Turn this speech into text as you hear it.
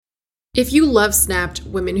If you love Snapped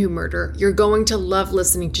Women Who Murder, you're going to love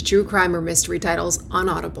listening to true crime or mystery titles on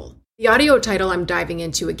Audible. The audio title I'm diving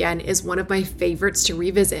into again is one of my favorites to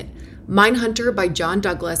revisit, Mindhunter by John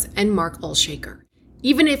Douglas and Mark Olshaker.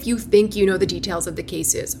 Even if you think you know the details of the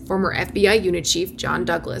cases former FBI unit chief John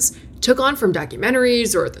Douglas took on from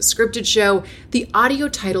documentaries or the scripted show, the audio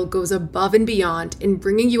title goes above and beyond in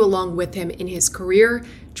bringing you along with him in his career,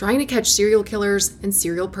 trying to catch serial killers and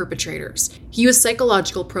serial perpetrators. He used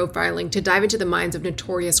psychological profiling to dive into the minds of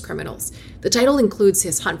notorious criminals. The title includes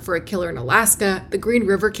his hunt for a killer in Alaska, the Green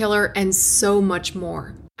River Killer, and so much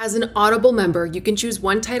more. As an Audible member, you can choose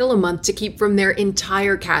one title a month to keep from their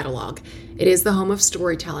entire catalog. It is the home of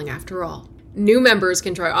storytelling after all. New members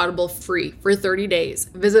can try Audible free for 30 days.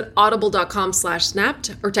 Visit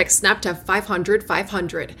audible.com/snapped or text SNAP to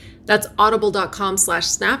 500-500. That's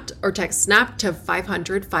audible.com/snapped or text SNAP to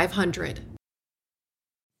 500-500.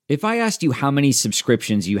 If I asked you how many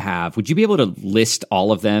subscriptions you have, would you be able to list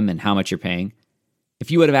all of them and how much you're paying?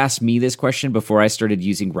 If you would have asked me this question before I started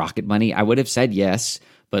using Rocket Money, I would have said yes,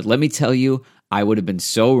 but let me tell you, I would have been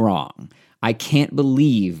so wrong. I can't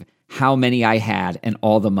believe how many I had and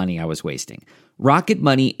all the money I was wasting. Rocket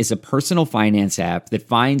Money is a personal finance app that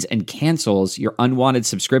finds and cancels your unwanted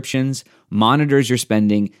subscriptions, monitors your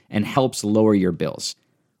spending, and helps lower your bills.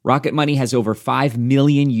 Rocket Money has over 5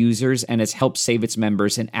 million users and has helped save its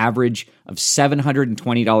members an average of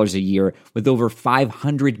 $720 a year with over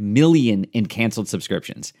 500 million in canceled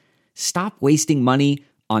subscriptions. Stop wasting money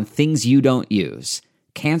on things you don't use.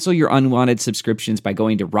 Cancel your unwanted subscriptions by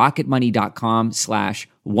going to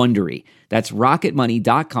rocketmoney.com/Wondery. That's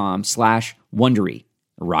rocketmoney.com/Wondery.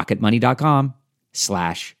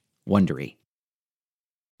 rocketmoney.com/Wondery.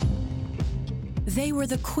 They were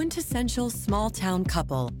the quintessential small-town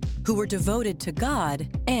couple who were devoted to God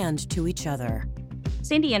and to each other.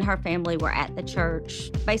 Cindy and her family were at the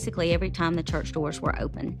church basically every time the church doors were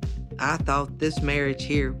open. I thought this marriage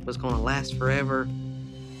here was going to last forever.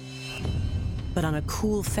 But on a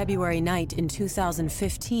cool February night in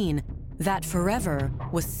 2015, that forever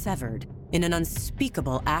was severed in an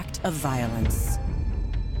unspeakable act of violence.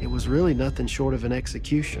 It was really nothing short of an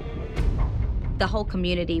execution. The whole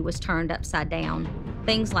community was turned upside down.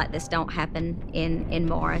 Things like this don't happen in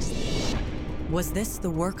Morris. Was this the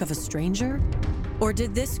work of a stranger? Or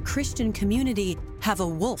did this Christian community have a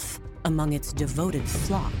wolf among its devoted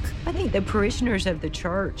flock? I think the parishioners of the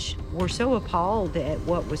church were so appalled at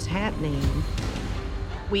what was happening.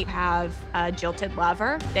 We have a jilted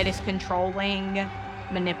lover that is controlling,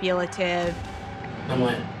 manipulative. I'm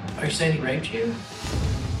like, are you saying he raped you?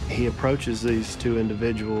 He approaches these two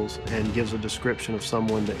individuals and gives a description of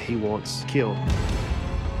someone that he wants killed.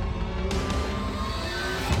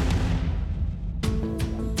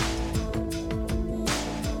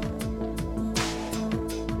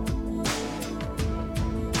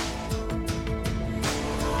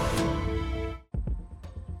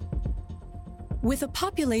 With a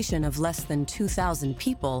population of less than 2,000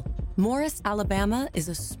 people, Morris, Alabama is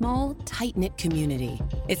a small, tight-knit community.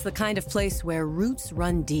 It's the kind of place where roots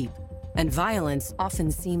run deep, and violence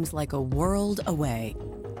often seems like a world away.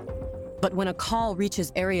 But when a call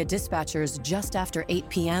reaches area dispatchers just after 8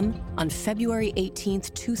 p.m. on February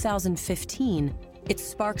 18th, 2015, it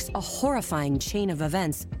sparks a horrifying chain of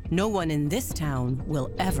events no one in this town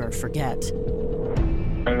will ever forget.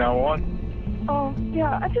 911.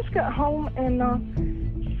 Yeah, I just got home and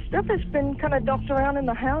stuff has been kind of dumped around in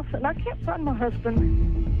the house and I can't find my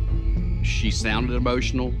husband. She sounded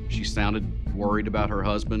emotional. She sounded worried about her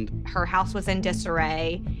husband. Her house was in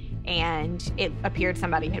disarray and it appeared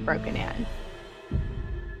somebody had broken in.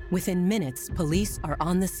 Within minutes, police are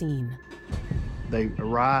on the scene. They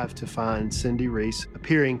arrive to find Cindy Reese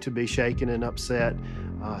appearing to be shaken and upset,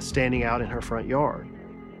 standing out in her front yard.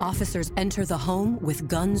 Officers enter the home with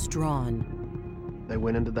guns drawn. They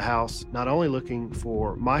went into the house not only looking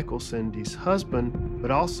for Michael, Cindy's husband, but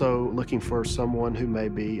also looking for someone who may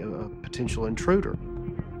be a potential intruder.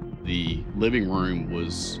 The living room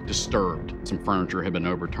was disturbed. Some furniture had been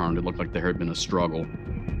overturned. It looked like there had been a struggle.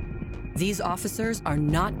 These officers are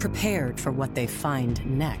not prepared for what they find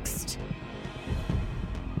next.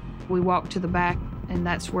 We walk to the back, and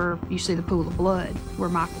that's where you see the pool of blood where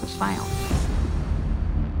Michael was found.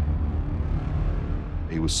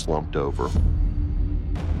 He was slumped over.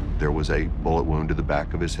 There was a bullet wound to the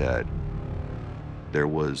back of his head. There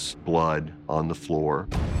was blood on the floor.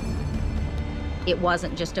 It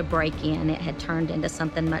wasn't just a break-in, it had turned into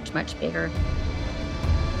something much, much bigger.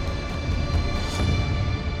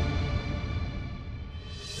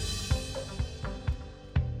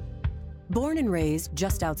 Born and raised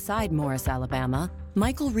just outside Morris, Alabama,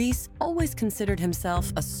 Michael Reese always considered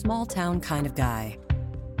himself a small-town kind of guy.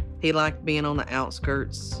 He liked being on the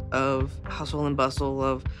outskirts of hustle and bustle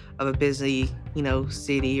of a busy,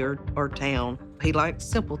 city or town. He liked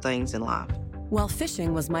simple things in life. While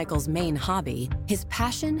fishing was Michael's main hobby, his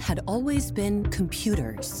passion had always been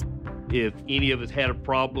computers. If any of us had a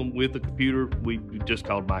problem with the computer, we just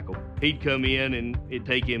called Michael. He'd come in and it'd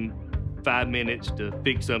take him 5 minutes to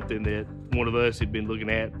fix something that one of us had been looking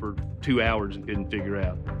at for 2 hours and couldn't figure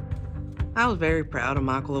out. I was very proud of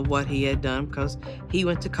Michael of what he had done because he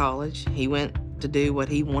went to college. He went to do what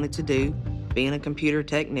he wanted to do, being a computer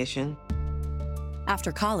technician.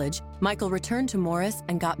 After college, Michael returned to Morris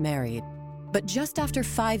and got married. But just after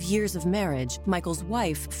 5 years of marriage, Michael's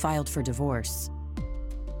wife filed for divorce.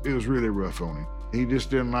 It was really rough on him. He just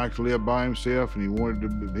didn't like to live by himself, and he wanted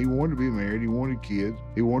to be married. He wanted kids.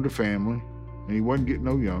 He wanted a family, and he wasn't getting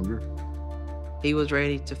no younger. He was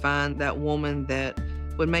ready to find that woman that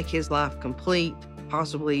would make his life complete,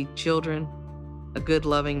 possibly children, a good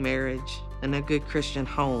loving marriage, and a good Christian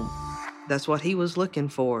home. That's what he was looking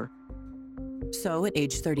for. So at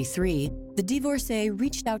age 33, the divorcee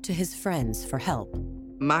reached out to his friends for help.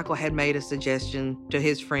 Michael had made a suggestion to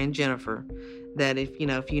his friend Jennifer that if you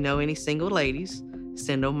know any single ladies,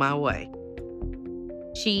 send them my way.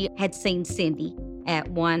 She had seen Cindy at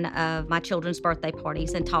one of my children's birthday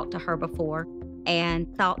parties and talked to her before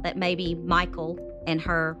and thought that maybe Michael and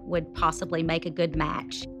her would possibly make a good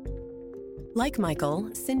match. Like Michael,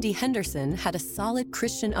 Cindy Henderson had a solid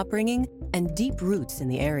Christian upbringing and deep roots in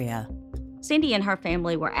the area. Cindy and her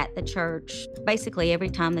family were at the church basically every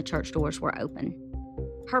time the church doors were open.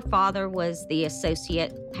 Her father was the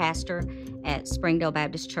associate pastor at Springdale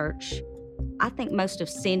Baptist Church. I think most of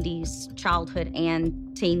Cindy's childhood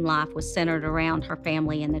and teen life was centered around her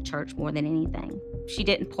family and the church more than anything. She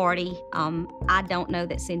didn't party. I don't know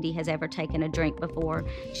that Cindy has ever taken a drink before.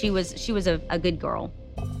 She was a good girl.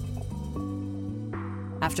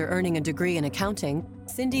 After earning a degree in accounting,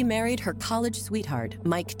 Cindy married her college sweetheart,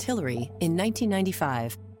 Mike Tillery, in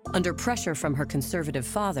 1995, under pressure from her conservative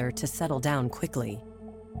father to settle down quickly.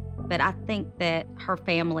 But I think that her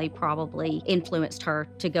family probably influenced her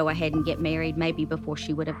to go ahead and get married, maybe before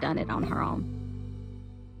she would have done it on her own.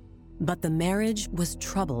 But the marriage was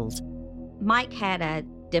troubled. Mike had a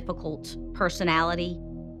difficult personality.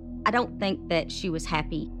 I don't think that she was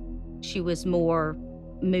happy. She was more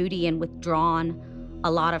moody and withdrawn a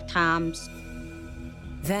lot of times.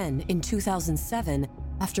 Then, in 2007,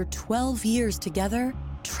 after 12 years together,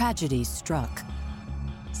 tragedy struck.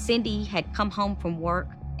 Cindy had come home from work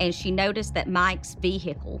and she noticed that Mike's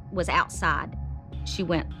vehicle was outside. She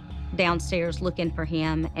went downstairs looking for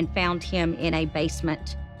him and found him in a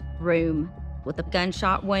basement room with a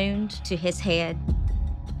gunshot wound to his head.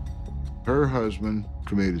 Her husband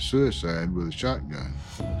committed suicide with a shotgun.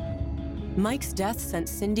 Mike's death sent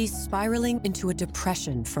Cindy spiraling into a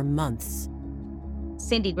depression for months.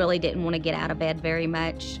 Cindy really didn't want to get out of bed very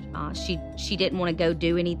much. She didn't want to go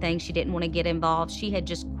do anything. She didn't want to get involved. She had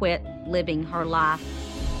just quit living her life.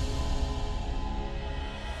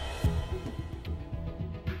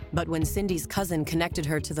 But when Cindy's cousin connected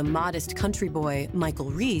her to the modest country boy,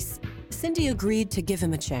 Michael Reese, Cindy agreed to give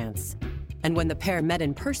him a chance. And when the pair met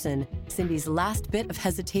in person, Cindy's last bit of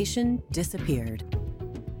hesitation disappeared.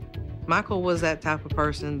 Michael was that type of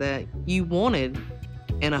person that you wanted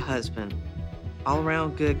in a husband.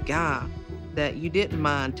 All-around good guy that you didn't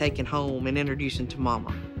mind taking home and introducing to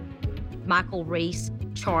mama. Michael Reese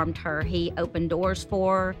charmed her. He opened doors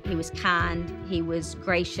for her. He was kind. He was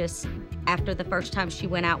gracious. After the first time she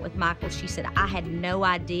went out with Michael, she said, "I had no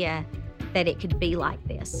idea that it could be like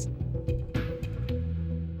this."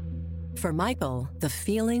 For Michael, the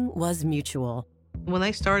feeling was mutual. When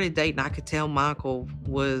they started dating, I could tell Michael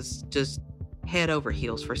was just head over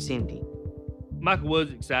heels for Cindy. Michael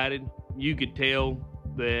was excited. You could tell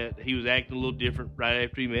that he was acting a little different right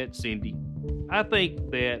after he met Cindy. I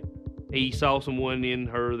think that he saw someone in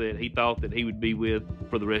her that he thought that he would be with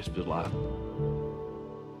for the rest of his life.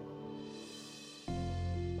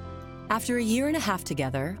 After a year and a half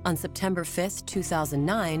together, on September 5th,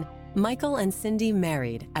 2009, Michael and Cindy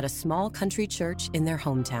married at a small country church in their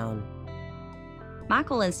hometown.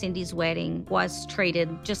 Michael and Cindy's wedding was treated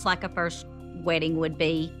just like a first wedding would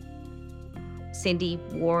be. Cindy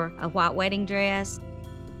wore a white wedding dress,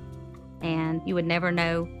 and you would never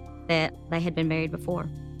know that they had been married before.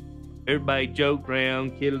 Everybody joked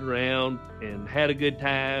around, kidded around, and had a good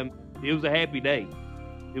time. It was a happy day.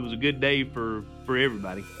 It was a good day for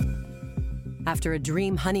everybody. After a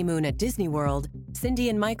dream honeymoon at Disney World, Cindy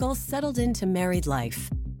and Michael settled into married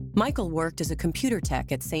life. Michael worked as a computer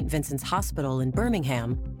tech at St. Vincent's Hospital in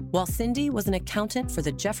Birmingham, while Cindy was an accountant for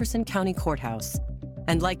the Jefferson County Courthouse.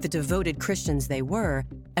 And like the devoted Christians they were,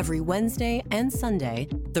 every Wednesday and Sunday,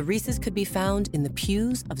 the Reeses could be found in the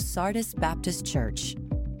pews of Sardis Baptist Church.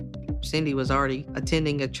 Cindy was already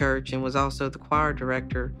attending a church and was also the choir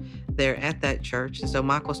director there at that church. And so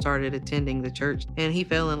Michael started attending the church, and he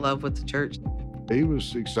fell in love with the church. He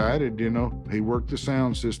was excited, you know. He worked the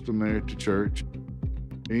sound system there at the church.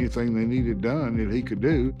 Anything they needed done that he could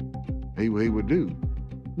do, he would do.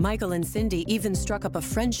 Michael and Cindy even struck up a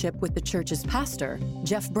friendship with the church's pastor,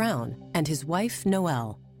 Jeff Brown, and his wife,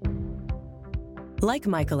 Noelle. Like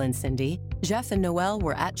Michael and Cindy, Jeff and Noelle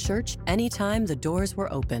were at church anytime the doors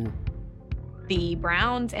were open. The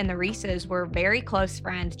Browns and the Reeses were very close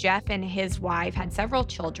friends. Jeff and his wife had several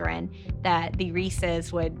children that the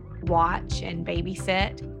Reeses would watch and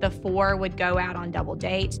babysit. The four would go out on double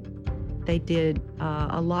dates. They did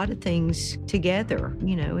a lot of things together,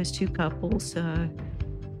 you know, as two couples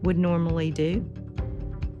would normally do.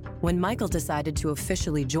 When Michael decided to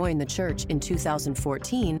officially join the church in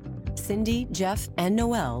 2014, Cindy, Jeff, and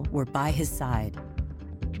Noelle were by his side.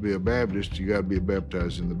 To be a Baptist, you got to be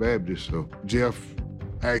baptized in the Baptist. So Jeff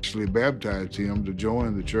actually baptized him to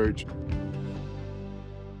join the church.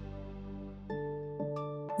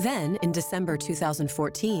 Then, in December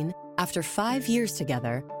 2014, after 5 years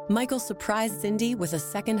together, Michael surprised Cindy with a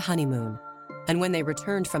second honeymoon. And when they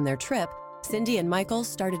returned from their trip, Cindy and Michael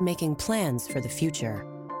started making plans for the future.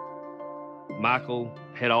 Michael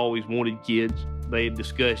had always wanted kids. They had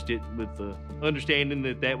discussed it with the understanding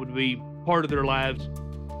that that would be part of their lives.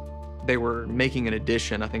 They were making an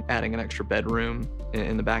addition, I think adding an extra bedroom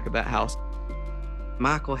in the back of that house.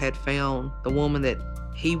 Michael had found the woman that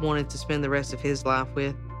he wanted to spend the rest of his life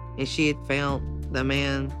with, and she had found the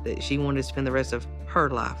man that she wanted to spend the rest of her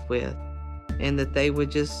life with, and that they would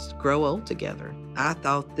just grow old together. I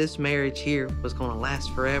thought this marriage here was going to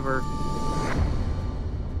last forever.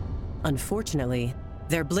 Unfortunately,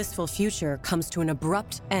 their blissful future comes to an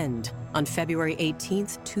abrupt end on February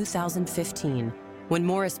 18th, 2015, when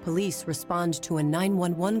Morris police respond to a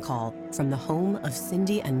 911 call from the home of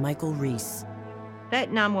Cindy and Michael Reese.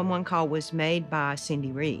 That 911 call was made by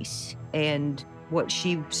Cindy Reese, and what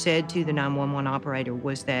she said to the 911 operator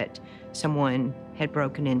was that someone had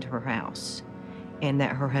broken into her house and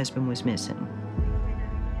that her husband was missing.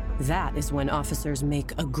 That is when officers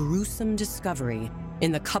make a gruesome discovery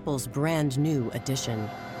in the couple's brand new addition.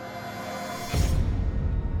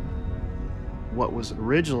 What was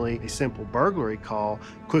originally a simple burglary call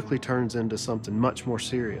quickly turns into something much more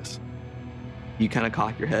serious. You kind of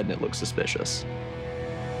cock your head and it looks suspicious.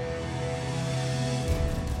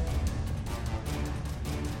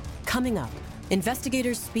 Coming up,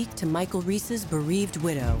 investigators speak to Michael Reese's bereaved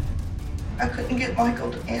widow. I couldn't get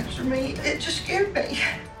Michael to answer me. It just scared me.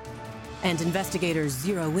 And investigators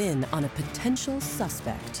zero in on a potential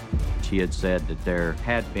suspect. She had said that there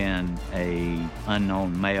had been an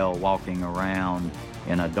unknown male walking around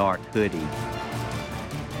in a dark hoodie.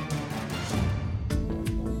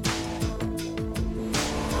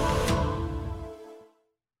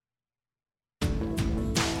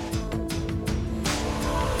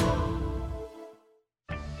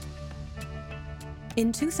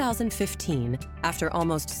 In 2015, after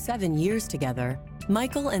almost 7 years together,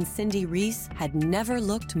 Michael and Cindy Reese had never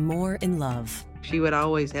looked more in love. She would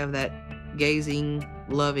always have that gazing,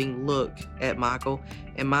 loving look at Michael,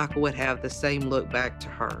 and Michael would have the same look back to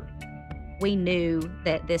her. We knew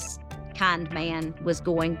that this kind man was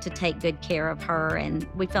going to take good care of her, and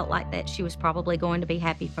we felt like that she was probably going to be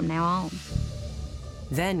happy from now on.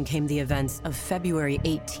 Then came the events of February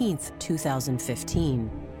 18th, 2015.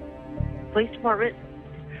 Police department.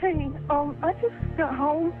 Hey, I just got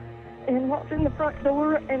home and walked in the front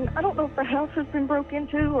door, and I don't know if the house has been broke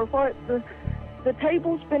into or what. The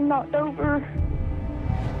table's been knocked over.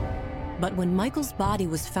 But when Michael's body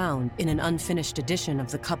was found in an unfinished addition of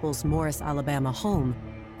the couple's Morris, Alabama home,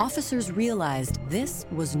 officers realized this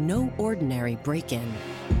was no ordinary break-in.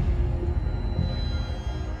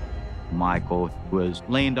 Michael was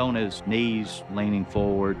leaned on his knees, leaning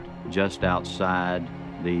forward just outside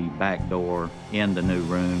the back door in the new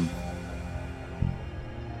room.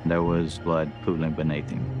 There was blood pooling beneath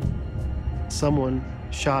him. Someone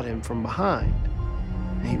shot him from behind.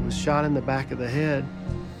 He was shot in the back of the head,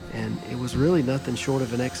 and it was really nothing short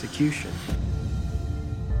of an execution.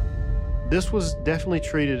 This was definitely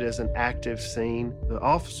treated as an active scene. The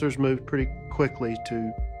officers moved pretty quickly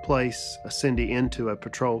to place Cindy into a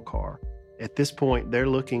patrol car. At this point, they're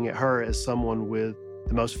looking at her as someone with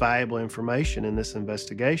the most valuable information in this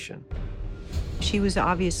investigation. She was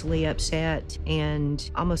obviously upset and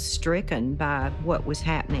almost stricken by what was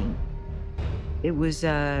happening. It was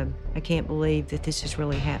I can't believe that this is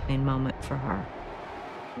really happening moment for her.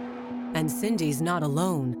 And Cindy's not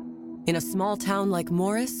alone. In a small town like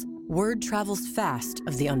Morris, word travels fast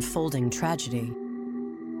of the unfolding tragedy.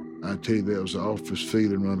 I tell you, that was the awfulest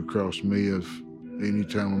feeling run across me of any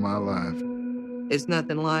time of my life. It's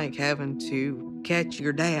nothing like having to catch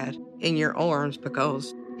your dad in your arms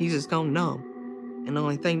because he's just gone numb. And the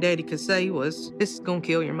only thing Daddy could say was, "This is gonna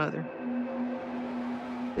kill your mother.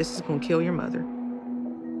 This is gonna kill your mother."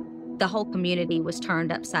 The whole community was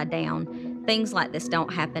turned upside down. Things like this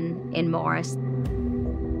don't happen in Morris.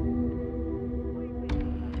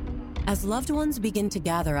 As loved ones begin to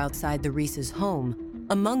gather outside the Reese's home,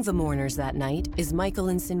 among the mourners that night is Michael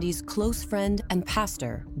and Cindy's close friend and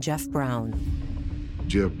pastor, Jeff Brown.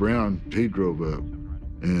 Jeff Brown, he drove up,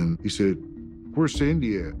 and he said, "Where's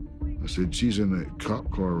Cindy at?" I said, "She's in that cop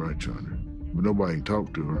car right yonder, but nobody can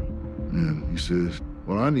talk to her." And he says,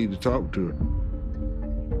 "Well, I need to talk to her."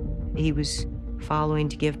 He was following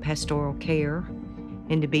to give pastoral care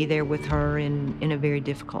and to be there with her in a very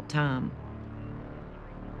difficult time.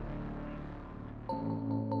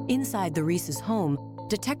 Inside the Reese's home,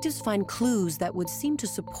 detectives find clues that would seem to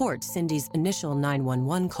support Cindy's initial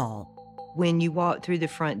 911 call. When you walked through the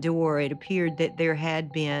front door, it appeared that there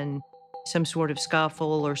had been some sort of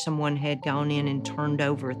scuffle or someone had gone in and turned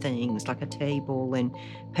over things like a table and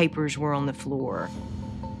papers were on the floor.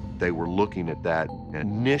 They were looking at that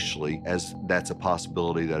initially as that's a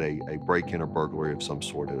possibility that a break-in or burglary of some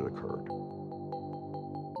sort had occurred.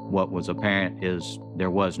 What was apparent is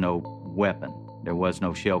there was no weapon. There was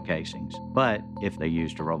no shell casings. But if they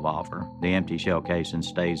used a revolver, the empty shell casing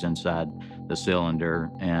stays inside the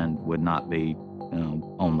cylinder and would not be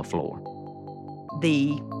on the floor.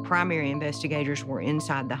 The primary investigators were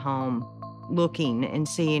inside the home looking and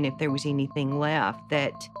seeing if there was anything left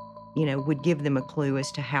that, would give them a clue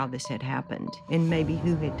as to how this had happened and maybe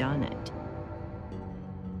who had done it.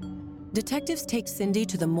 Detectives take Cindy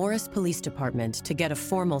to the Morris Police Department to get a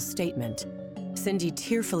formal statement. Cindy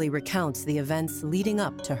tearfully recounts the events leading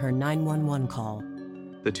up to her 911 call.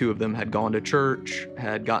 The two of them had gone to church,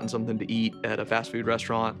 had gotten something to eat at a fast food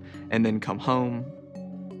restaurant, and then come home.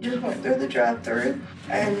 Just went through the drive-thru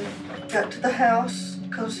and got to the house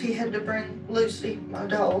because he had to bring Lucy, my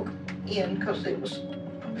dog, in because it was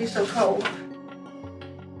be so cold.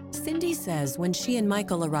 Cindy says when she and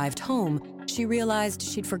Michael arrived home, she realized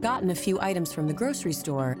she'd forgotten a few items from the grocery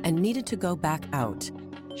store and needed to go back out.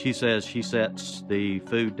 She says she sets the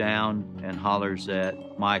food down and hollers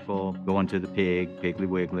at Michael, going to the Piggly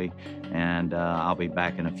Wiggly, and I'll be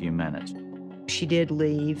back in a few minutes. She did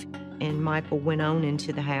leave, and Michael went on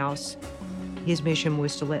into the house. His mission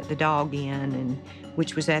was to let the dog in,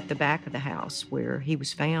 which was at the back of the house where he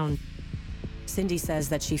was found. Cindy says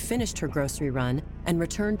that she finished her grocery run and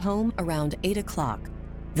returned home around 8 o'clock.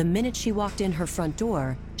 The minute she walked in her front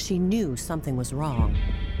door, she knew something was wrong.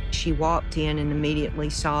 She walked in and immediately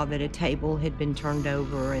saw that a table had been turned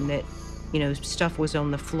over and that, stuff was on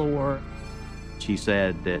the floor. She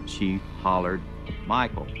said that she hollered,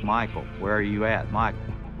 Michael, where are you at, Michael?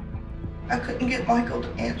 I couldn't get Michael to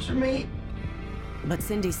answer me. But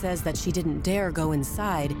Cindy says that she didn't dare go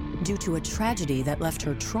inside due to a tragedy that left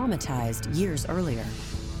her traumatized years earlier.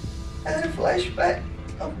 I had a flashback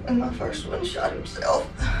of when my first one shot himself.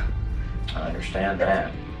 I understand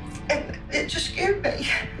that. And it just scared me.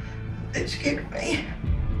 It scared me.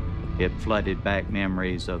 It flooded back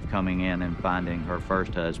memories of coming in and finding her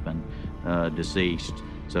first husband deceased,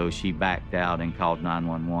 so she backed out and called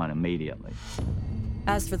 911 immediately.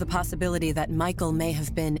 As for the possibility that Michael may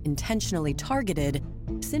have been intentionally targeted,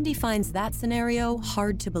 Cindy finds that scenario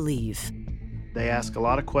hard to believe. They ask a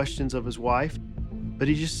lot of questions of his wife, but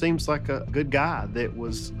he just seems like a good guy that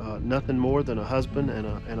was nothing more than a husband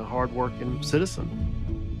and a hard-working citizen.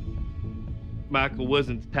 Michael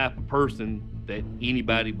wasn't the type of person that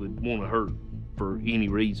anybody would want to hurt for any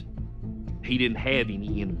reason. He didn't have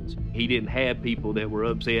any enemies. He didn't have people that were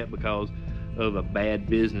upset because of a bad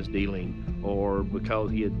business dealing or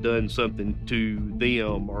because he had done something to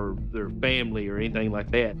them or their family or anything like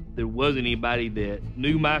that. There wasn't anybody that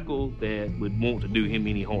knew Michael that would want to do him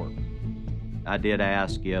any harm. I did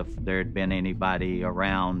ask if there had been anybody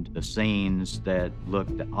around the scenes that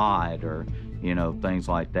looked odd or, things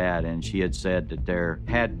like that, and she had said that there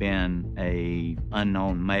had been a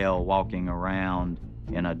unknown male walking around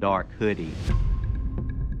in a dark hoodie.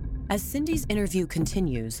 As Cindy's interview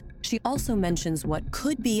continues, she also mentions what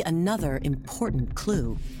could be another important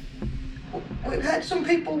clue. We've had some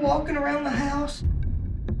people walking around the house.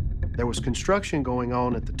 There was construction going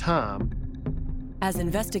on at the time. As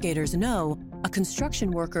investigators know, a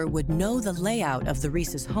construction worker would know the layout of the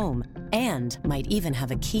Reese's home and might even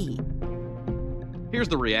have a key. Here's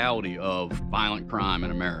the reality of violent crime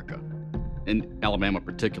in America, in Alabama in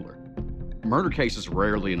particular. Murder cases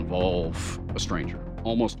rarely involve a stranger.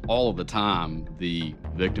 Almost all of the time, the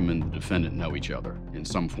victim and the defendant know each other in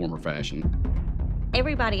some form or fashion.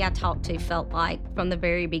 Everybody I talked to felt like from the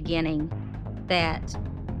very beginning that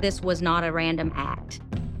this was not a random act.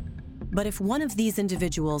 But if one of these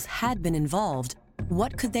individuals had been involved,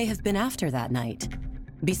 what could they have been after that night?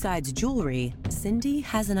 Besides jewelry, Cindy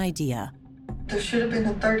has an idea. There should have been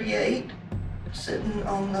a .38 sitting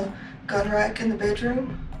on the gun rack in the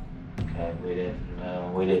bedroom. Okay,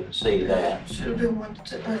 we didn't see that. Should have been one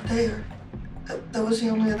sitting right there. That was the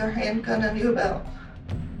only other handgun I knew about.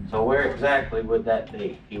 So where exactly would that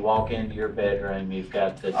be? You walk into your bedroom, you've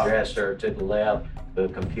got the dresser to the left, the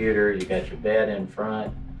computer, you got your bed in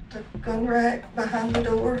front. The gun rack behind the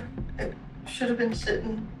door. It should have been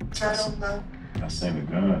sitting right on the... I seen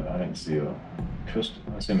the gun. I didn't see a pistol.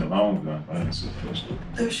 I seen the long gun, but I didn't see a pistol.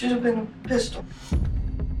 There should have been a pistol.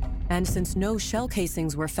 And since no shell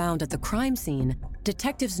casings were found at the crime scene,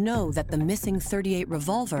 detectives know that the missing .38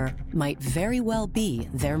 revolver might very well be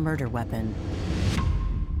their murder weapon.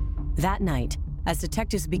 That night, as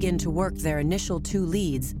detectives begin to work their initial 2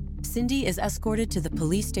 leads, Cindy is escorted to the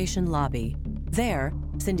police station lobby. There,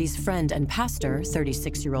 Cindy's friend and pastor,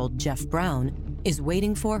 36-year-old Jeff Brown, is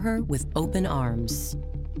waiting for her with open arms.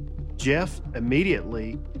 Jeff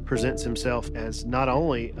immediately presents himself as not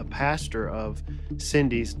only a pastor of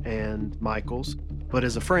Cindy's and Michael's, but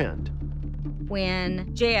as a friend.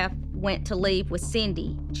 When Jeff went to leave with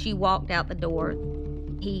Cindy, she walked out the door.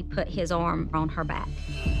 He put his arm on her back.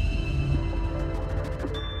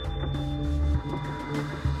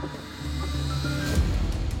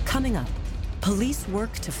 Coming up, police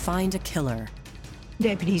work to find a killer.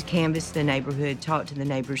 Deputies canvassed the neighborhood, talked to the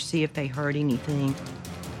neighbors, see if they heard anything.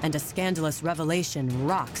 And a scandalous revelation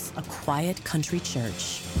rocks a quiet country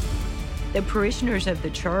church. The parishioners of the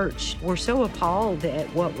church were so appalled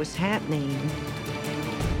at what was happening.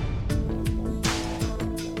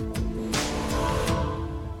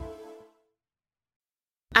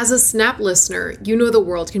 As a Snap listener, you know the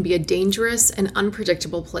world can be a dangerous and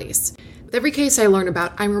unpredictable place. With every case I learn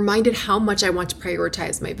about, I'm reminded how much I want to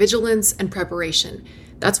prioritize my vigilance and preparation.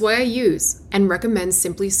 That's why I use and recommend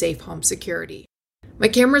Simply Safe Home Security. My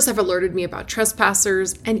cameras have alerted me about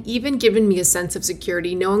trespassers and even given me a sense of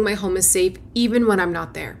security knowing my home is safe even when I'm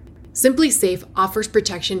not there. Simply Safe offers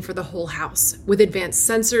protection for the whole house with advanced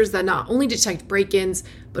sensors that not only detect break-ins,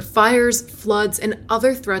 but fires, floods, and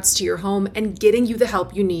other threats to your home and getting you the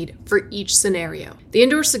help you need for each scenario. The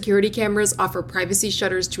indoor security cameras offer privacy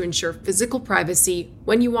shutters to ensure physical privacy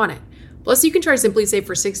when you want it. Plus, you can try Simply Safe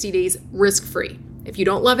for 60 days risk-free. If you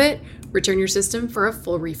don't love it, return your system for a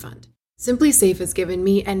full refund. Simply Safe has given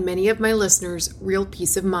me and many of my listeners real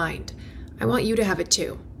peace of mind. I want you to have it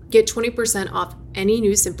too. Get 20% off any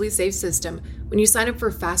new Simply Safe system when you sign up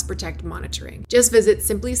for Fast Protect monitoring. Just visit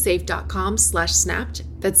simplysafe.com/snapped.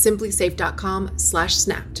 That's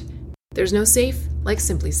simplysafe.com/snapped. There's no safe like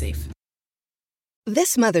Simply Safe.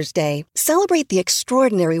 This Mother's Day, celebrate the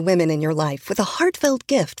extraordinary women in your life with a heartfelt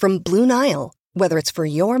gift from Blue Nile. Whether it's for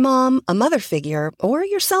your mom, a mother figure, or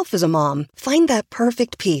yourself as a mom, find that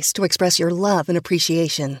perfect piece to express your love and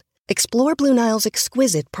appreciation. Explore Blue Nile's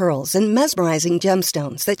exquisite pearls and mesmerizing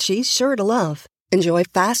gemstones that she's sure to love. Enjoy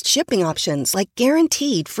fast shipping options like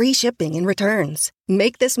guaranteed free shipping and returns.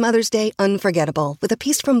 Make this Mother's Day unforgettable with a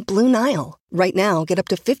piece from Blue Nile. Right now, get up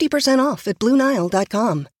to 50% off at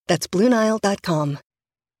BlueNile.com. That's BlueNile.com.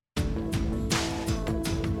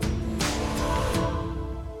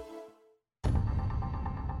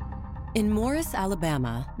 In Morris,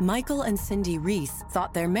 Alabama, Michael and Cindy Reese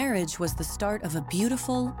thought their marriage was the start of a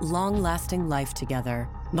beautiful, long-lasting life together.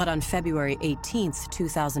 But on February 18th,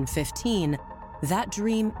 2015, that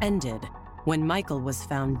dream ended when Michael was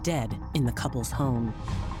found dead in the couple's home.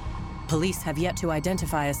 Police have yet to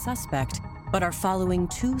identify a suspect, but are following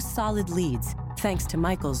 2 solid leads thanks to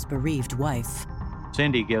Michael's bereaved wife.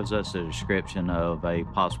 Cindy gives us a description of a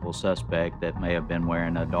possible suspect that may have been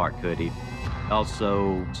wearing a dark hoodie.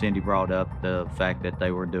 Also, Cindy brought up the fact that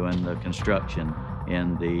they were doing the construction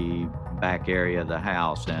in the back area of the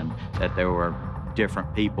house and that there were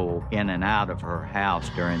different people in and out of her house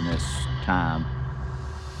during this time.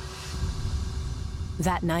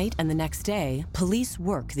 That night and the next day, police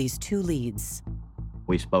work these 2 leads.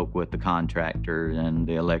 We spoke with the contractor and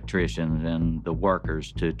the electricians and the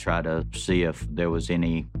workers to try to see if there was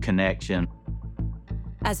any connection.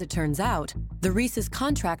 As it turns out, the Reese's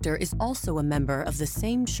contractor is also a member of the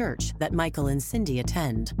same church that Michael and Cindy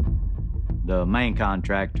attend. The main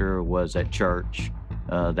contractor was at church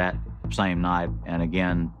that same night. And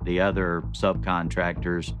again, the other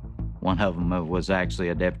subcontractors, one of them was actually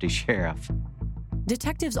a deputy sheriff.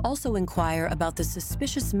 Detectives also inquire about the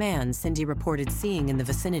suspicious man Cindy reported seeing in the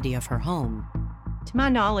vicinity of her home. To my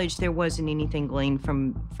knowledge, there wasn't anything gleaned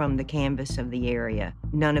from the canvas of the area.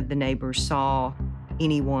 None of the neighbors saw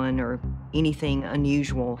anyone or anything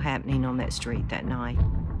unusual happening on that street that night.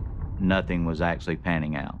 Nothing was actually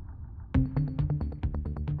panning out.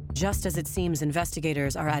 Just as it seems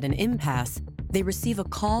investigators are at an impasse, they receive a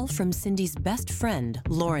call from Cindy's best friend,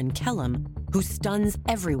 Lauren Kellum, who stuns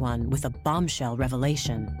everyone with a bombshell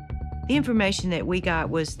revelation. The information that we got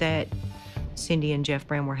was that Cindy and Jeff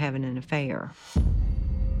Brown were having an affair.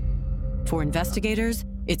 For investigators,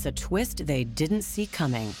 it's a twist they didn't see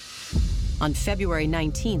coming. On February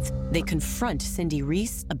 19th, they confront Cindy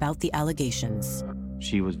Reese about the allegations.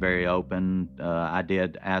 She was very open. I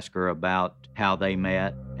did ask her about how they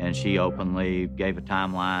met, and she openly gave a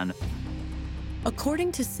timeline.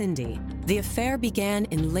 According to Cindy, the affair began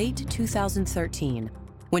in late 2013,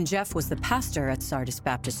 when Jeff was the pastor at Sardis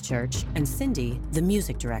Baptist Church and Cindy the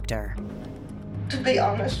music director. To be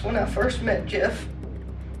honest, when I first met Jeff,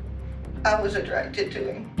 I was attracted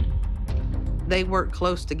to him. They worked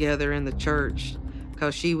close together in the church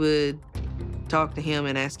because she would talk to him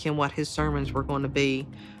and ask him what his sermons were going to be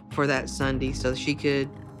for that Sunday so she could,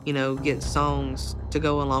 get songs to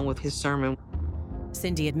go along with his sermon.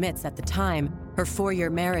 Cindy admits at the time, her 4-year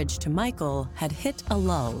marriage to Michael had hit a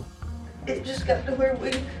lull. It just got to where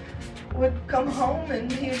we would come home and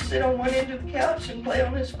he would sit on one end of the couch and play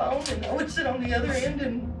on his phone, and I would sit on the other end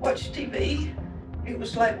and watch TV. It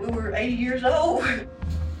was like we were 80 years old.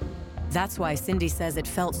 That's why Cindy says it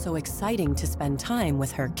felt so exciting to spend time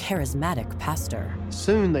with her charismatic pastor.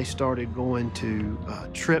 Soon they started going to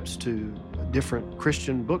trips to different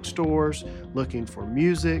Christian bookstores, looking for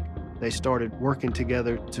music. They started working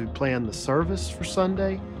together to plan the service for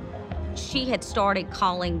Sunday. She had started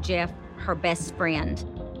calling Jeff her best friend,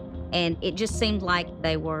 and it just seemed like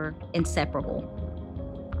they were inseparable.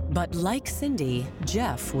 But like Cindy,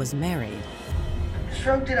 Jeff was married.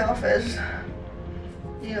 Shrugged it off as,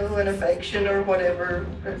 an affection or whatever,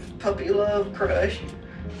 puppy love, crush.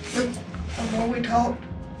 But the more we talked,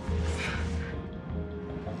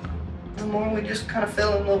 the more we just kind of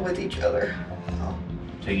fell in love with each other.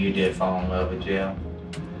 So you did fall in love with Jeff?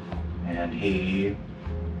 And he you?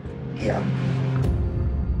 Yeah.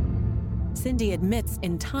 Cindy admits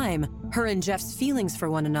in time, her and Jeff's feelings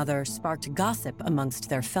for one another sparked gossip amongst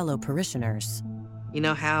their fellow parishioners. You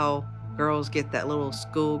know how girls get that little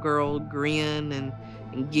schoolgirl grin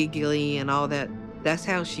and giggly and all that? That's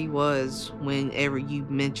how she was whenever you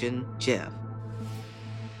mention Jeff.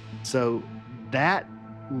 So that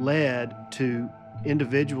led to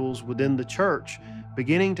individuals within the church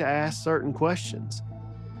beginning to ask certain questions.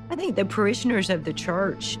 I think the parishioners of the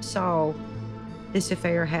church saw this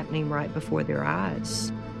affair happening right before their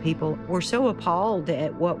eyes. People were so appalled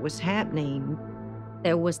at what was happening.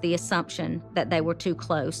 There was the assumption that they were too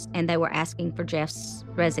close, and they were asking for Jeff's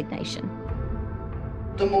resignation.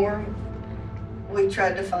 The more we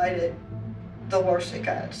tried to fight it, the worse it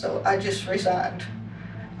got. So I just resigned.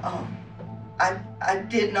 I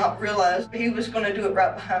did not realize he was going to do it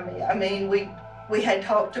right behind me. I mean, we had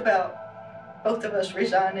talked about both of us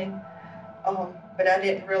resigning, but I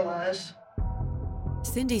didn't realize.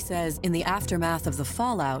 Cindy says in the aftermath of the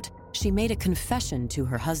fallout, she made a confession to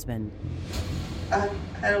her husband. I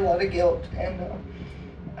had a lot of guilt, and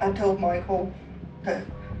I told Michael that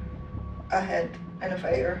I had an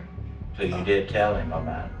affair. So you did tell him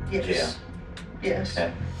about it? Yes. Yes.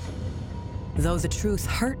 Okay. Though the truth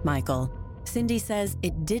hurt Michael, Cindy says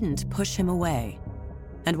it didn't push him away.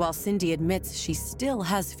 And while Cindy admits she still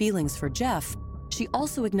has feelings for Jeff, she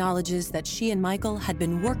also acknowledges that she and Michael had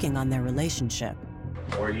been working on their relationship.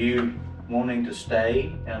 Were you wanting to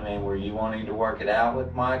stay? I mean, were you wanting to work it out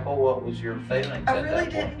with Michael? What was your feelings I at really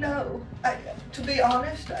that didn't know. To be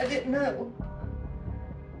honest, I didn't know.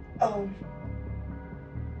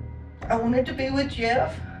 I wanted to be with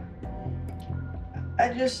Jeff. I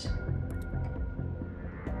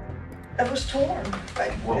was torn.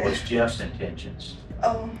 What was Jeff's intentions?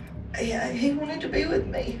 Yeah, he wanted to be with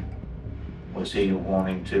me. Was he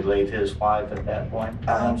wanting to leave his wife at that point in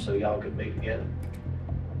time so y'all could be together?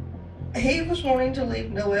 He was wanting to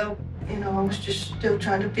leave Noel. I was just still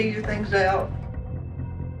trying to figure things out.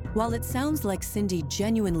 While it sounds like Cindy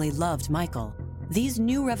genuinely loved Michael, these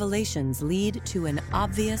new revelations lead to an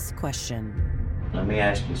obvious question. Let me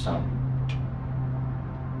ask you something.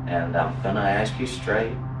 And I'm gonna ask you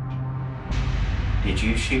straight. Did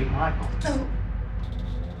you shoot Michael? No.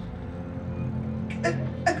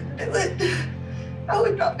 I could do it. I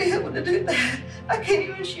would not be able to do that. I can't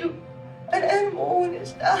even shoot an animal when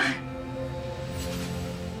it's dying.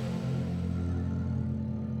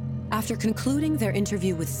 After concluding their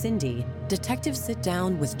interview with Cindy, detectives sit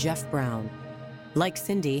down with Jeff Brown. Like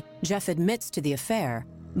Cindy, Jeff admits to the affair,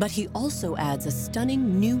 but he also adds a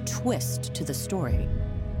stunning new twist to the story.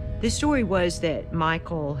 The story was that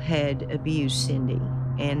Michael had abused Cindy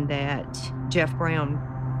and that Jeff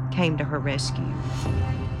Brown came to her rescue.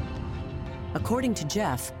 According to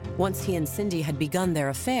Jeff, once he and Cindy had begun their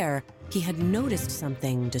affair, he had noticed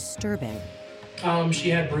something disturbing. She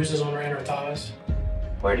had bruises on her inner thighs.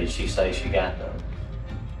 Where did she say she got those?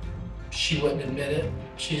 She wouldn't admit it.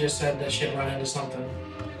 She just said that she had run into something.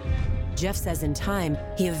 Jeff says in time,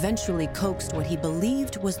 he eventually coaxed what he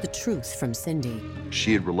believed was the truth from Cindy.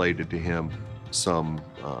 She had related to him some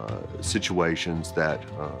situations that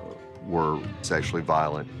were sexually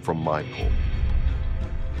violent from Michael.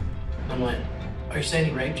 I'm like, are you saying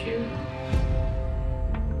he raped you?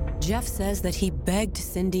 Jeff says that he begged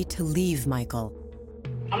Cindy to leave Michael.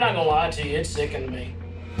 I'm not gonna lie to you, it's sickened me.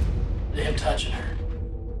 Him touching her.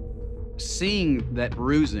 Seeing that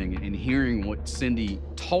bruising and hearing what Cindy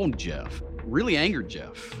told Jeff really angered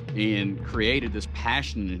Jeff and created this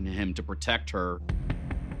passion in him to protect her.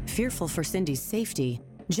 Fearful for Cindy's safety,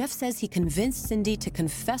 Jeff says he convinced Cindy to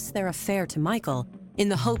confess their affair to Michael in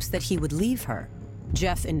the hopes that he would leave her.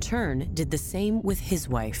 Jeff, in turn, did the same with his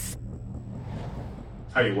wife.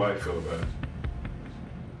 How your wife feel about it?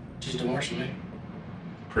 She's divorcing me.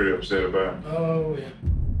 Pretty upset about it? Oh, yeah.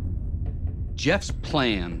 Jeff's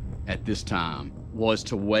plan at this time was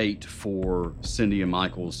to wait for Cindy and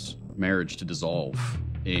Michael's marriage to dissolve.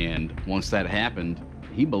 And once that happened,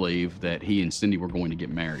 he believed that he and Cindy were going to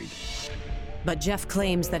get married. But Jeff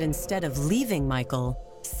claims that instead of leaving Michael,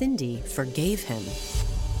 Cindy forgave him.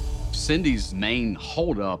 Cindy's main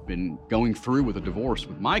holdup in going through with a divorce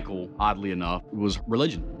with Michael, oddly enough, was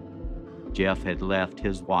religion. Jeff had left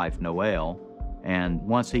his wife, Noelle, and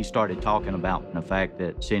once he started talking about the fact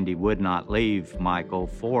that Cindy would not leave Michael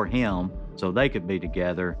for him so they could be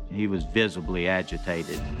together, he was visibly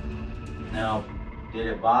agitated. Now, did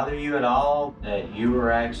it bother you at all that you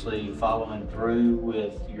were actually following through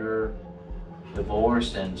with your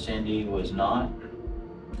divorce and Cindy was not?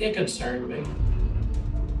 It concerned me.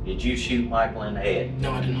 Did you shoot Michael in the head?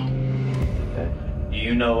 No, I did not. Okay. Do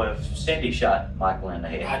you know if Cindy shot Michael in the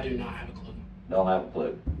head? I do not have a clue. Don't have a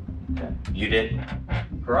clue. Okay. You didn't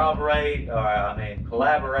corroborate, or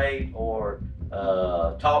collaborate, or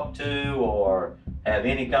talk to, or have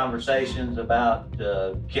any conversations about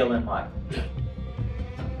killing Michael?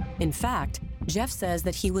 In fact, Jeff says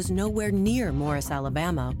that he was nowhere near Morris,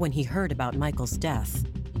 Alabama when he heard about Michael's death.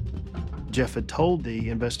 Jeff had told the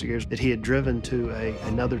investigators that he had driven to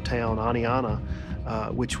another town, Aniana,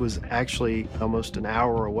 which was actually almost an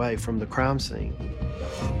hour away from the crime scene.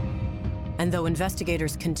 And though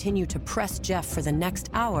investigators continue to press Jeff for the next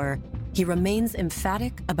hour, he remains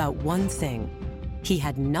emphatic about one thing. He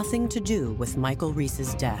had nothing to do with Michael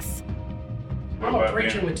Reese's death. I'm a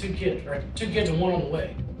preacher with 2 kids, right? 2 kids and 1 on the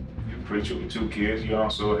way. You're a preacher with 2 kids. You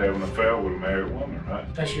also have an affair with a married woman,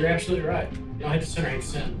 right? You're absolutely right. You don't hate the sinner, hate the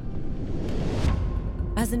sin.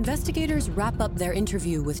 As investigators wrap up their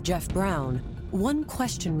interview with Jeff Brown, one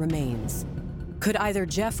question remains. Could either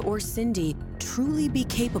Jeff or Cindy truly be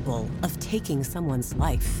capable of taking someone's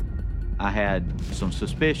life? I had some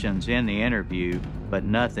suspicions in the interview, but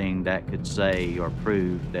nothing that could say or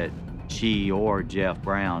prove that she or Jeff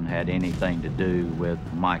Brown had anything to do with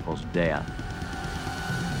Michael's death.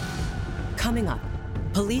 Coming up,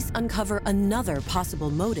 police uncover another possible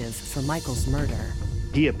motive for Michael's murder.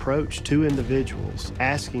 He approached 2 individuals,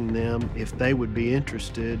 asking them if they would be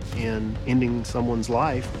interested in ending someone's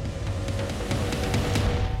life.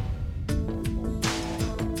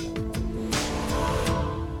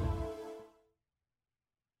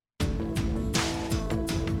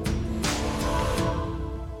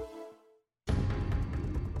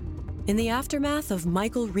 In the aftermath of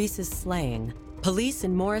Michael Reese's slaying, police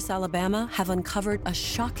in Morris, Alabama have uncovered a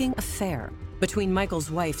shocking affair between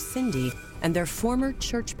Michael's wife, Cindy, and their former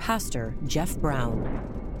church pastor, Jeff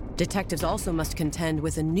Brown. Detectives also must contend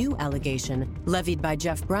with a new allegation levied by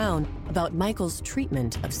Jeff Brown about Michael's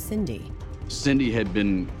treatment of Cindy. Cindy had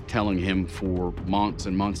been telling him for months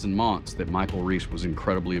and months and months that Michael Reese was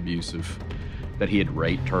incredibly abusive, that he had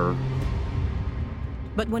raped her.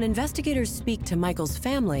 But when investigators speak to Michael's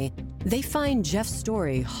family, they find Jeff's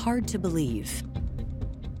story hard to believe.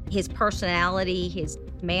 His personality, his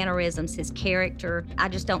mannerisms, his character, I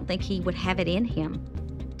just don't think he would have it in him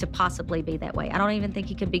to possibly be that way. I don't even think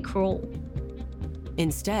he could be cruel.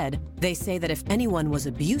 Instead, they say that if anyone was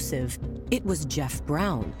abusive, It was Jeff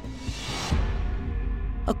Brown.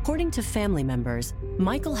 According to family members,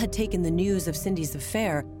 Michael had taken the news of Cindy's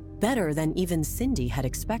affair better than even Cindy had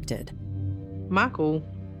expected. Michael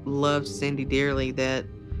loved Cindy dearly, that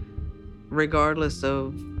regardless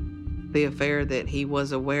of the affair that he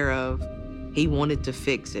was aware of, he wanted to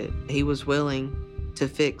fix it. He was willing to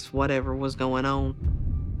fix whatever was going on.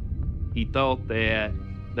 He thought that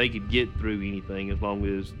they could get through anything as long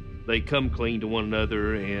as they come clean to one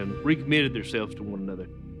another and recommitted themselves to one another.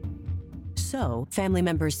 So, family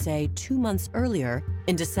members say 2 months earlier,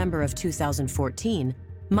 in December of 2014,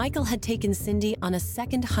 Michael had taken Cindy on a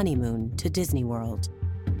second honeymoon to Disney World.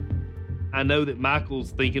 I know that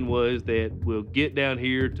Michael's thinking was that we'll get down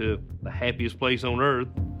here to the happiest place on earth,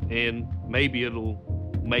 and maybe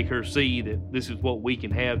it'll make her see that this is what we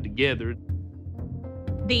can have together.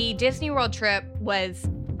 The Disney World trip was,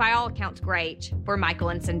 by all accounts, great for Michael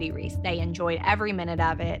and Cindy Reese. They enjoyed every minute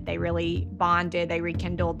of it. They really bonded. They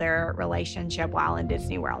rekindled their relationship while in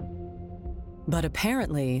Disney World. But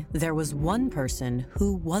apparently, there was one person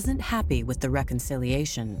who wasn't happy with the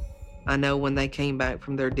reconciliation. I know when they came back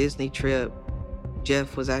from their Disney trip,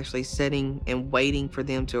 Jeff was actually sitting and waiting for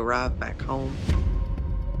them to arrive back home.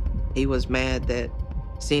 He was mad that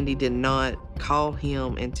Cindy did not call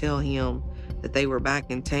him and tell him that they were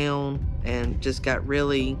back in town, and just got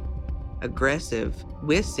really aggressive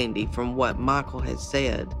with Cindy from what Michael had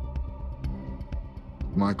said.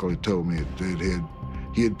 Michael had told me that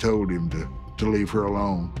he had told him to leave her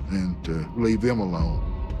alone and to leave them alone.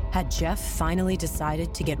 Had Jeff finally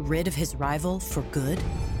decided to get rid of his rival for good?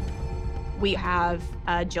 We have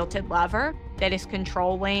a jilted lover that is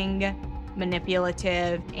controlling,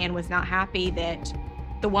 manipulative, and was not happy that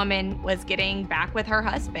the woman was getting back with her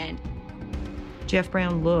husband. Jeff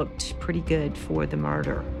Brown looked pretty good for the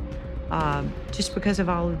murder, just because of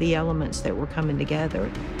all of the elements that were coming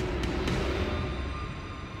together.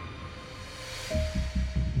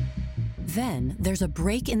 Then there's a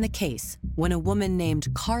break in the case when a woman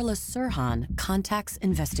named Carla Sirhan contacts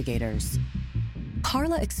investigators.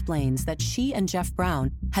 Carla explains that she and Jeff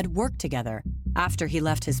Brown had worked together after he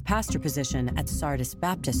left his pastor position at Sardis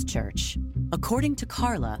Baptist Church. According to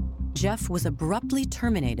Carla, Jeff was abruptly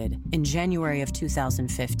terminated in January of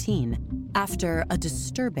 2015 after a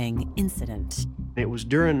disturbing incident. It was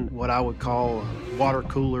during what I would call a water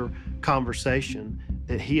cooler conversation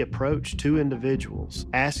that he approached two individuals,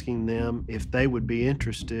 asking them if they would be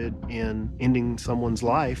interested in ending someone's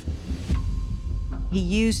life. He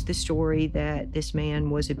used the story that this man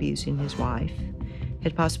was abusing his wife,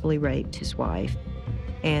 had possibly raped his wife,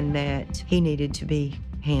 and that he needed to be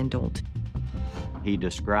handled. He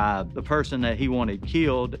described the person that he wanted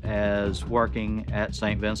killed as working at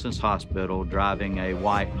St. Vincent's Hospital driving a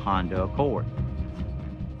white Honda Accord.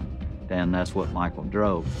 And that's what Michael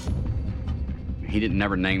drove. He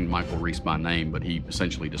never named Michael Reese by name, but he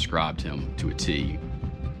essentially described him to a T.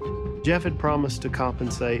 Jeff had promised to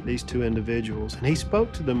compensate these two individuals, and he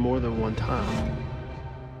spoke to them more than one time.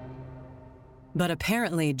 But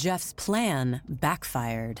apparently Jeff's plan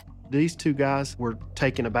backfired. These two guys were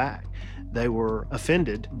taken aback. They were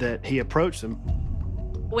offended that he approached them.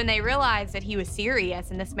 When they realized that he was serious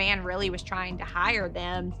and this man really was trying to hire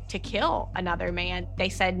them to kill another man, they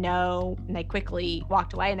said no, and they quickly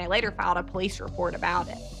walked away, and they later filed a police report about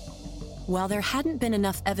it. While there hadn't been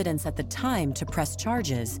enough evidence at the time to press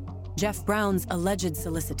charges, Jeff Brown's alleged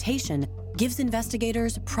solicitation gives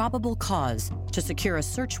investigators probable cause to secure a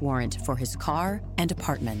search warrant for his car and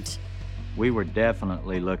apartment. We were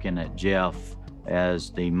definitely looking at Jeff as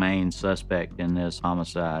the main suspect in this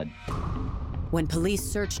homicide. When police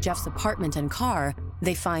search Jeff's apartment and car,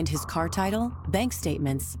 they find his car title, bank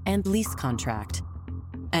statements, and lease contract.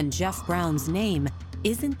 And Jeff Brown's name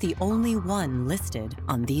isn't the only one listed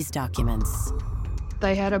on these documents.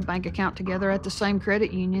 They had a bank account together at the same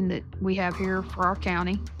credit union that we have here for our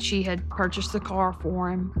county. She had purchased the car for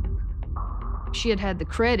him. She had had the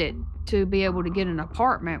credit to be able to get an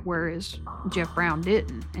apartment, whereas Jeff Brown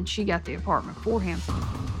didn't, and she got the apartment for him.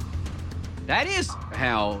 That is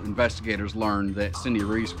how investigators learned that Cindy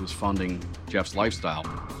Reese was funding Jeff's lifestyle.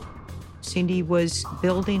 Cindy was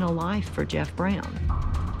building a life for Jeff Brown.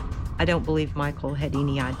 I don't believe Michael had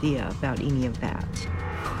any idea about any of that.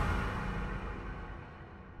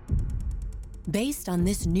 Based on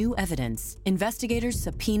this new evidence, investigators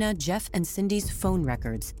subpoena Jeff and Cindy's phone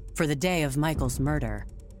records for the day of Michael's murder.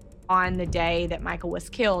 On the day that Michael was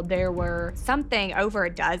killed, there were something over a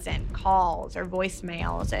dozen calls or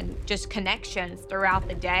voicemails and just connections throughout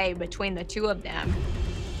the day between the two of them.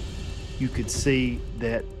 You could see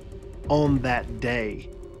that on that day,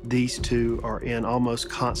 these two are in almost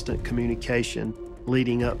constant communication.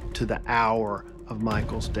 leading up to the hour of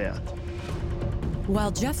Michael's death.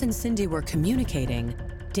 While Jeff and Cindy were communicating,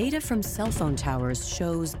 data from cell phone towers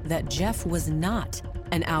shows that Jeff was not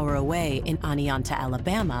an hour away in Oneonta,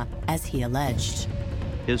 Alabama, as he alleged.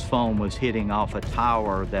 His phone was hitting off a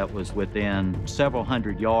tower that was within several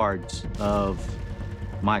hundred yards of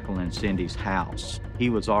Michael and Cindy's house. He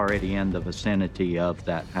was already in the vicinity of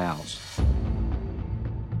that house.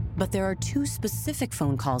 But there are two specific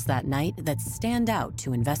phone calls that night that stand out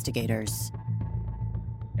to investigators.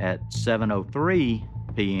 At 7:03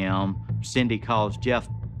 p.m., Cindy calls Jeff.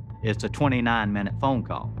 It's a 29-minute phone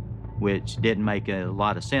call, which didn't make a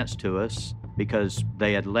lot of sense to us because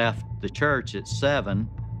they had left the church at 7,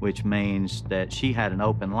 which means that she had an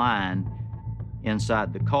open line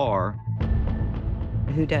inside the car.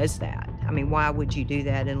 Who does that? I mean, why would you do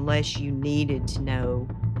that unless you needed to know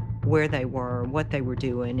where they were, what they were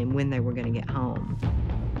doing, and when they were going to get home?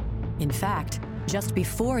 In fact, just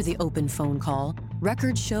before the open phone call,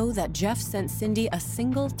 records show that Jeff sent Cindy a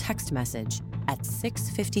single text message at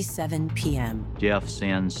 6:57 p.m. Jeff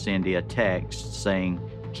sends Cindy a text saying,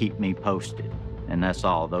 "Keep me posted." And that's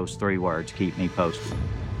all, those 3 words, "keep me posted."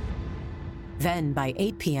 Then by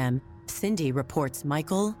 8 p.m., Cindy reports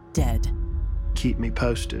Michael dead. Keep me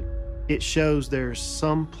posted. It shows there's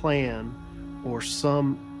some plan or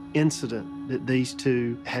some incident that these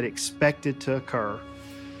two had expected to occur.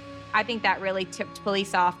 I think that really tipped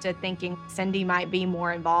police off to thinking Cindy might be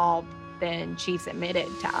more involved than she's admitted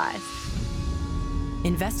to us.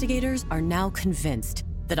 Investigators are now convinced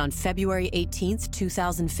that on February 18th,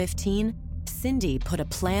 2015, Cindy put a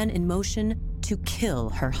plan in motion to kill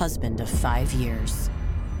her husband of 5 years.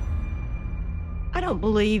 I don't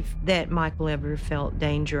believe that Michael ever felt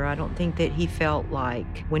danger. I don't think that he felt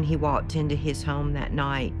like when he walked into his home that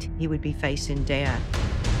night, he would be facing death.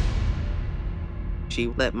 She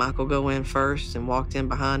let Michael go in first and walked in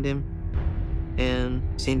behind him, and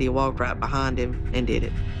Cindy walked right behind him and did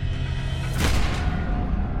it.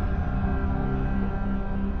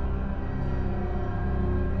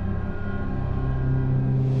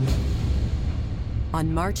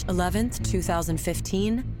 On March 11th,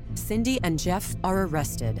 2015, Cindy and Jeff are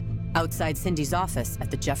arrested outside Cindy's office at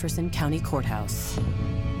the Jefferson County Courthouse.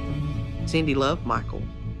 Cindy loved Michael.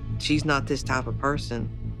 She's not this type of person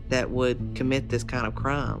that would commit this kind of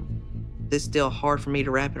crime. It's still hard for me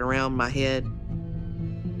to wrap it around my head.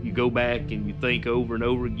 You go back and you think over and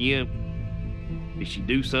over again, did she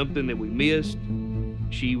do something that we missed?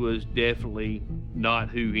 She was definitely not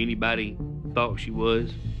who anybody thought she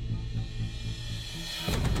was.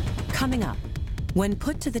 Coming up, when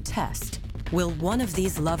put to the test, will one of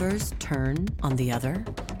these lovers turn on the other?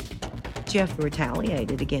 Jeff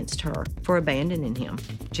retaliated against her for abandoning him.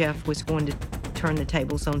 Jeff was going to turn the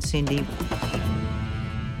tables on Cindy.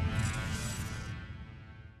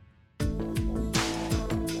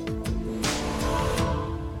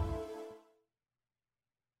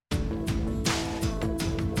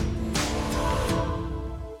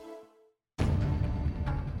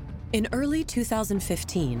 In early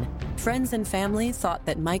 2015, friends and family thought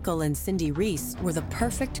that Michael and Cindy Reese were the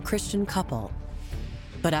perfect Christian couple.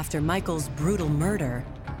 But after Michael's brutal murder,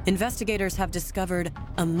 investigators have discovered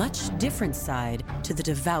a much different side to the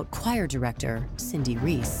devout choir director, Cindy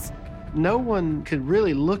Reese. No one could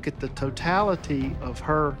really look at the totality of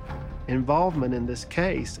her involvement in this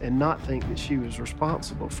case and not think that she was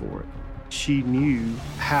responsible for it. She knew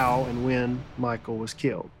how and when Michael was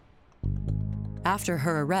killed. After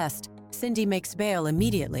her arrest, Cindy makes bail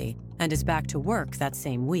immediately and is back to work that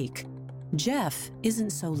same week. Jeff isn't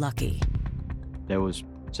so lucky. There was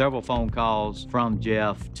several phone calls from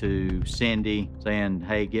Jeff to Cindy saying,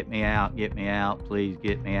 "Hey, get me out, please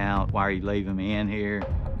get me out. Why are you leaving me in here?"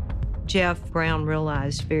 Jeff Brown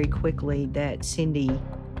realized very quickly that Cindy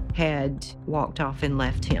had walked off and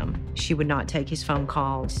left him. She would not take his phone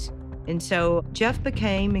calls. And so Jeff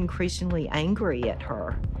became increasingly angry at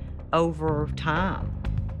her over time.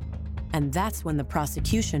 And that's when the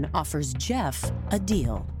prosecution offers Jeff a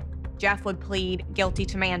deal. Jeff would plead guilty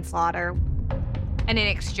to manslaughter, and in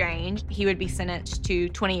exchange, he would be sentenced to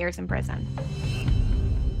 20 years in prison.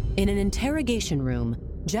 In an interrogation room,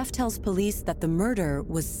 Jeff tells police that the murder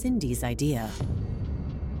was Cindy's idea.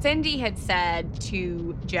 Cindy had said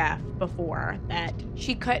to Jeff before that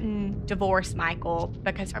she couldn't divorce Michael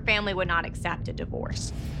because her family would not accept a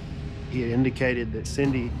divorce. He had indicated that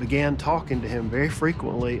Cindy began talking to him very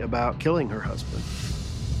frequently about killing her husband.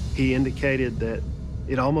 He indicated that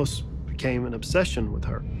it almost became an obsession with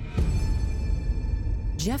her.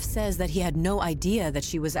 Jeff says that he had no idea that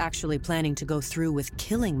she was actually planning to go through with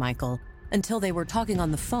killing Michael until they were talking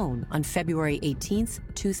on the phone on February 18th,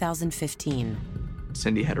 2015.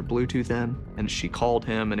 Cindy had her Bluetooth in, and she called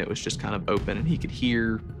him, and it was just kind of open, and he could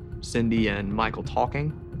hear Cindy and Michael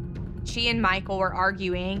talking. She and Michael were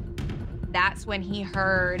arguing. That's when he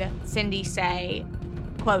heard Cindy say,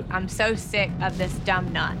 quote, "I'm so sick of this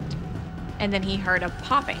dumb nut." And then he heard a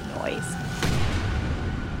popping noise.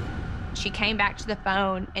 She came back to the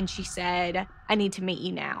phone and she said, "I need to meet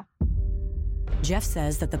you now." Jeff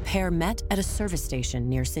says that the pair met at a service station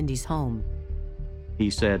near Cindy's home. He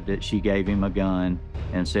said that she gave him a gun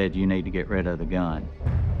and said, "You need to get rid of the gun."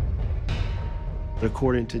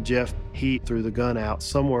 According to Jeff, he threw the gun out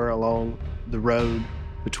somewhere along the road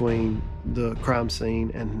between the crime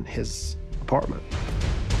scene and his apartment.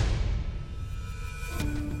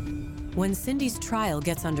 When Cindy's trial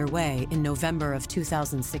gets underway in November of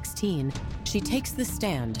 2016, she takes the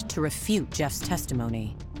stand to refute Jeff's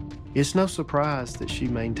testimony. It's no surprise that she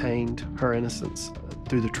maintained her innocence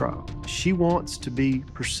through the trial. She wants to be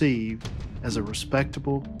perceived as a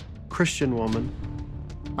respectable Christian woman.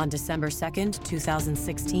 On December 2nd,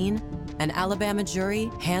 2016, an Alabama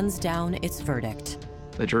jury hands down its verdict.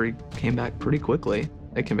 The jury came back pretty quickly.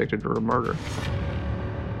 They convicted her of murder.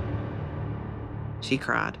 She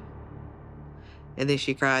cried. And then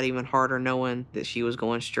she cried even harder knowing that she was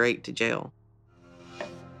going straight to jail.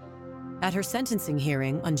 At her sentencing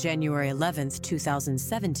hearing on January 11th,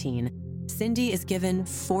 2017, Cindy is given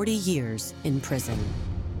 40 years in prison.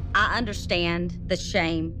 I understand the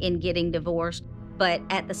shame in getting divorced, but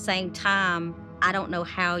at the same time, I don't know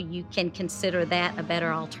how you can consider that a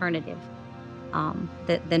better alternative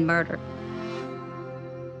than murder.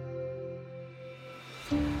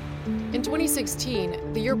 In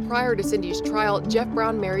 2016, the year prior to Cindy's trial, Jeff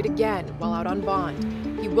Brown married again while out on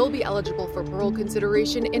bond. He will be eligible for parole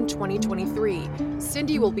consideration in 2023.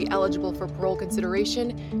 Cindy will be eligible for parole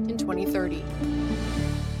consideration in 2030.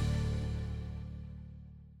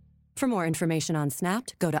 For more information on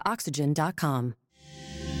Snapped, go to Oxygen.com.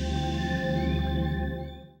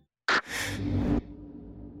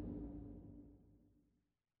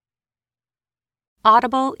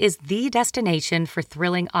 Audible is the destination for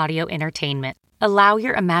thrilling audio entertainment. Allow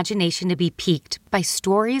your imagination to be piqued by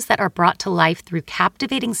stories that are brought to life through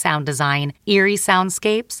captivating sound design, eerie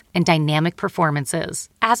soundscapes, and dynamic performances.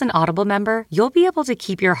 As an Audible member, you'll be able to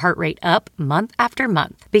keep your heart rate up month after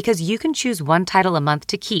month because you can choose one title a month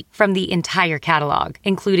to keep from the entire catalog,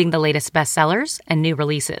 including the latest bestsellers and new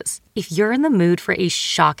releases. If you're in the mood for a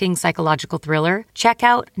shocking psychological thriller, check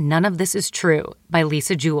out None of This Is True by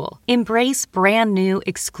Lisa Jewell. Embrace brand new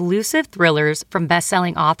exclusive thrillers from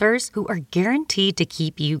best-selling authors who are guaranteed to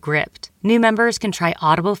keep you gripped. New members can try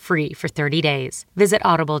Audible free for 30 days. Visit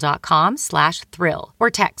audible.com/thrill or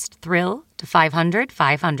text thrill to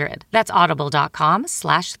 500-500. That's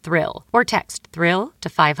audible.com/thrill or text thrill to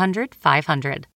 500-500.